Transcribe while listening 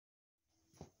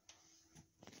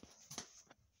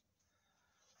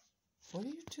What are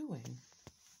you doing?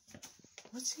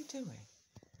 What's he doing?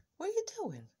 What are you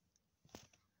doing?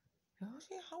 Oh,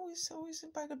 you're always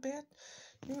by the bed.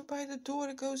 You're by the door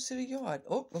that goes to the yard.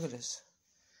 Oh, look at this.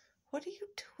 What are you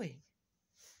doing?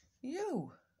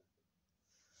 You.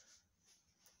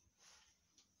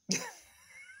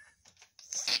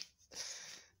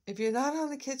 If you're not on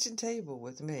the kitchen table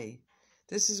with me,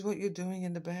 this is what you're doing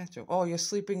in the bathroom. Oh, you're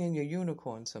sleeping in your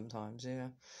unicorn sometimes, yeah.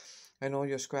 And all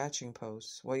your scratching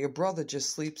posts. Well, your brother just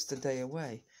sleeps the day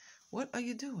away. What are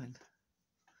you doing?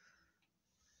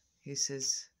 He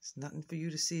says, "It's nothing for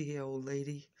you to see here, old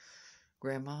lady,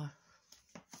 Grandma."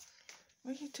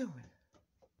 What are you doing?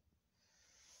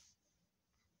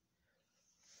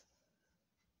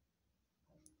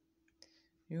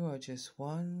 You are just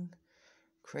one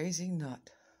crazy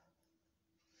nut.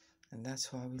 And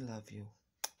that's why we love you.